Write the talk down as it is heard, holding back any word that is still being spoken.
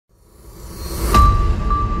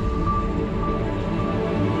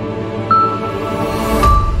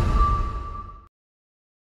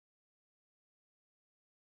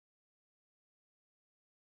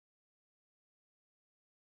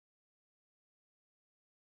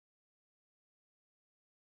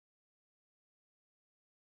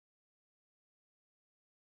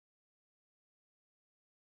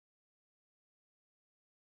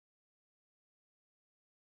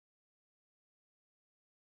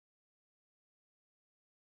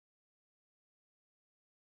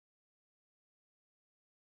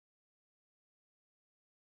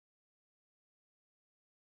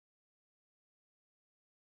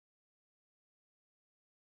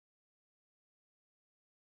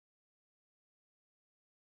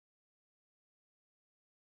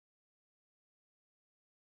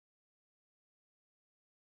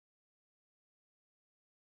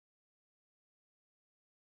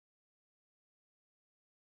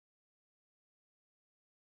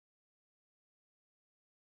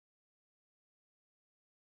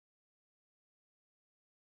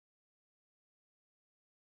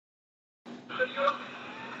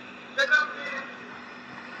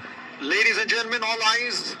Ladies and gentlemen, all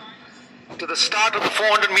eyes to the start of the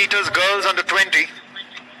 400 meters girls under 20.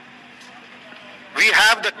 We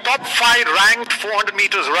have the top 5 ranked 400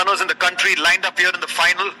 meters runners in the country lined up here in the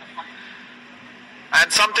final.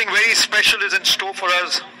 And something very special is in store for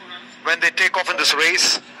us when they take off in this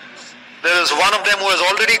race. There is one of them who has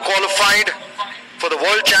already qualified for the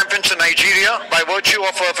World Championships in Nigeria by virtue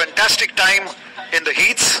of a fantastic time in the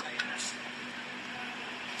heats.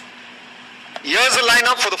 Here's the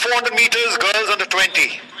lineup for the 400 meters girls under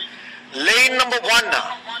 20. Lane number 1,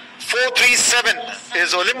 437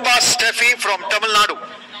 is Olimba Steffi from Tamil Nadu.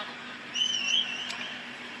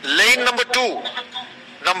 Lane number 2,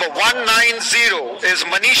 number 190 is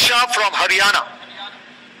Manisha from Haryana.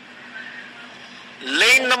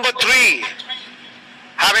 Lane number 3,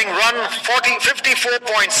 having run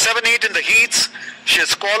 54.78 in the heats, she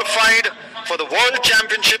is qualified for the World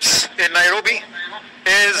Championships in Nairobi,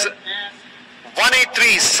 is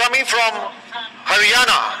 183 Summy from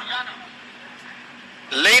Haryana.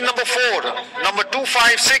 Lane number 4, number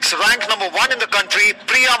 256, ranked number 1 in the country,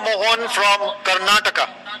 Priya Mohan from Karnataka.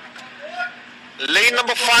 Lane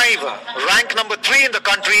number 5, ranked number 3 in the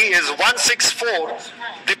country, is 164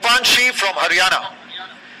 Deepanshu from Haryana.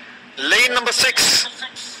 Lane number 6,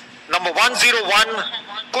 number 101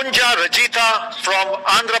 Kunja Rajith from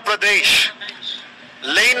Andhra Pradesh.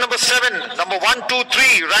 Lane number 7, number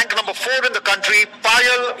 123, ranked number 4 in the country,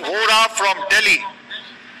 Payal Vohra from Delhi.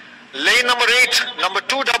 Lane number 8, number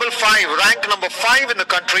 255, ranked number 5 in the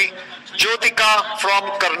country, Jyothika from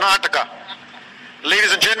Karnataka.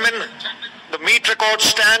 Ladies and gentlemen, the meet record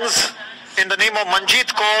stands in the name of Manjeet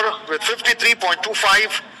Kaur with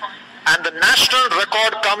 53.25, and the national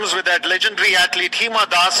record comes with that legendary athlete Hima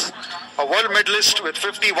Das, a world medalist, with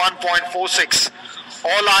 51.46.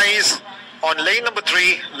 All eyes on lane number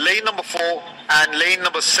 3, lane number 4, and lane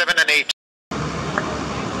number 7 and 8.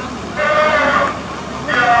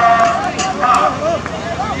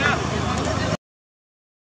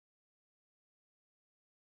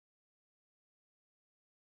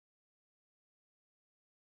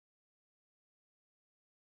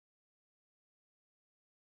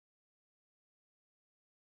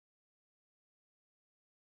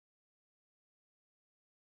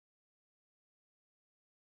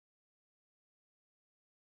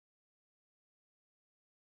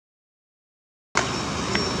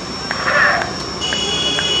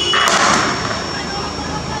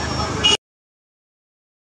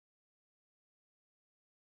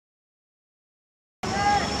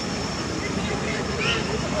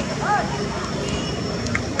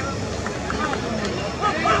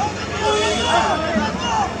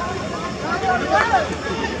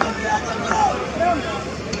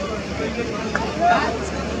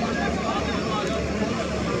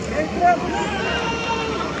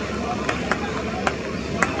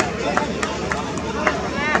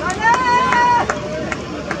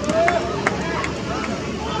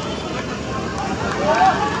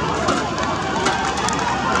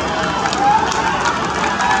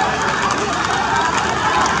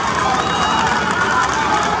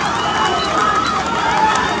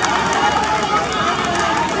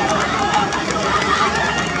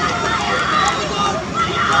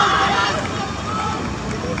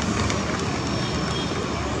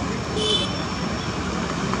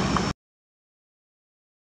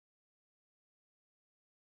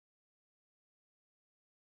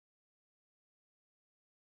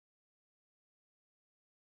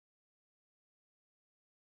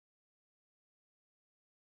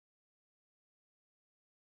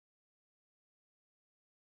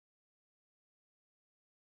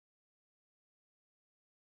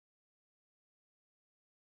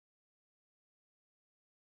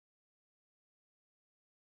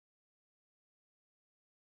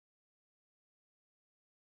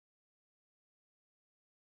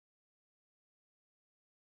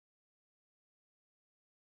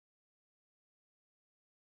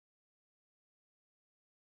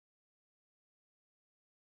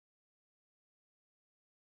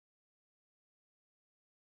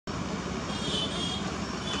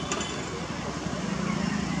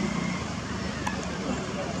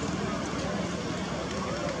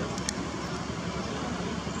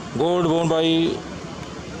 Gold won by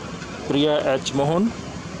Priya H Mohan.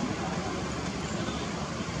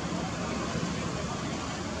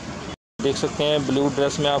 देख सकते हैं blue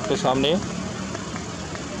dress में आपके सामने,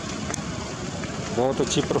 बहुत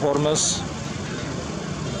अच्छी performance.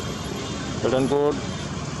 Well good,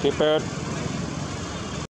 keep it.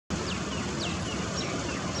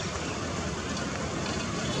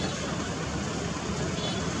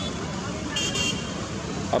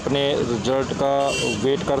 अपने result का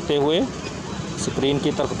वेट करते हुए, स्क्रीन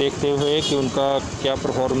की तरफ देखते हुए कि उनका क्या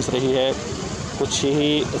परफॉर्मेंस रही है। कुछ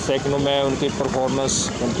ही सेकंडों में उनकी परफॉर्मेंस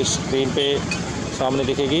उनकी स्क्रीन पे सामने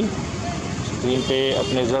दिखेगी। स्क्रीन पे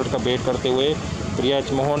अपने रिजल्ट का वेट करते हुए प्रिया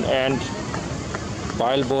H Mohan and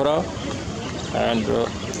Payal Bohra and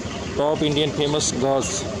top Indian famous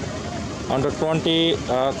girls under 20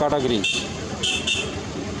 categories.